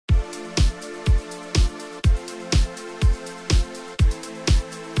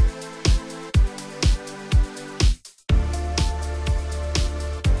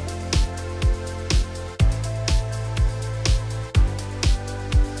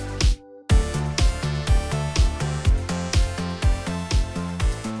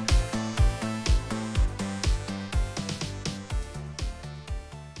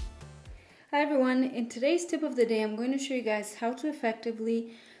Hi everyone, in today's tip of the day I'm going to show you guys how to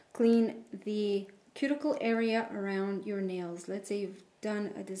effectively clean the cuticle area around your nails. Let's say you've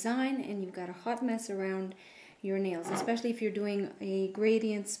done a design and you've got a hot mess around your nails, especially if you're doing a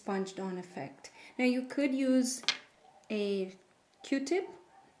gradient sponged on effect. Now you could use a Q-tip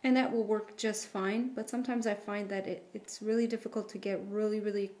and that will work just fine, but sometimes I find that it's really difficult to get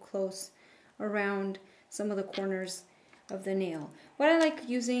really close around some of the corners of the nail. What I like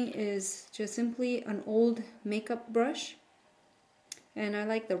using is just simply an old makeup brush, and I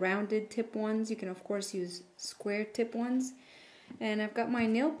like the rounded tip ones. You can of course use square tip ones, and I've got my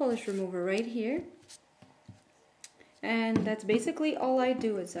nail polish remover right here, and that's basically all I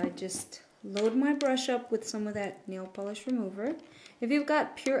do is I just load my brush up with some of that nail polish remover. If you've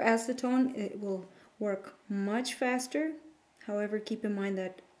got pure acetone, it will work much faster. However, keep in mind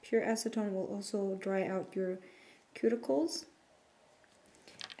that pure acetone will also dry out your cuticles.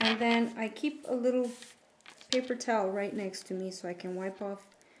 And then I keep a little paper towel right next to me so I can wipe off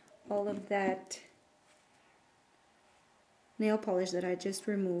all of that nail polish that I just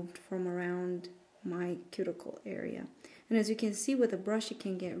removed from around my cuticle area. And as you can see with a brush, it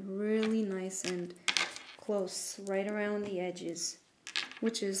can get really nice and close right around the edges,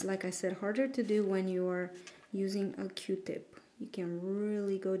 which is, like I said, harder to do when you are using a Q-tip. You can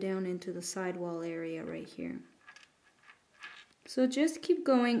really go down into the sidewall area right here. So just keep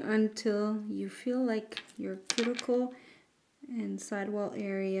going until you feel like your cuticle and sidewall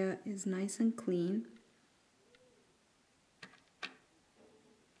area is nice and clean.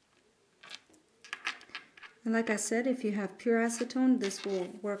 And like I said, if you have pure acetone, this will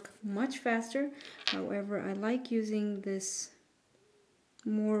work much faster. However, I like using this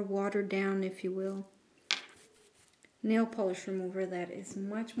more watered down, if you will, nail polish remover that is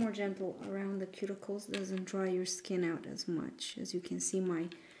much more gentle around the cuticles, doesn't dry your skin out as much. As you can see, my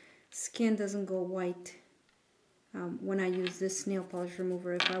skin doesn't go white when I use this nail polish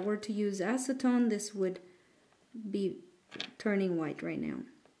remover. If I were to use acetone, this would be turning white right now.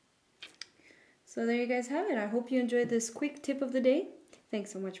 So there you guys have it. I hope you enjoyed this quick tip of the day.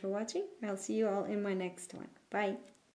 Thanks so much for watching. I'll see you all in my next one. Bye.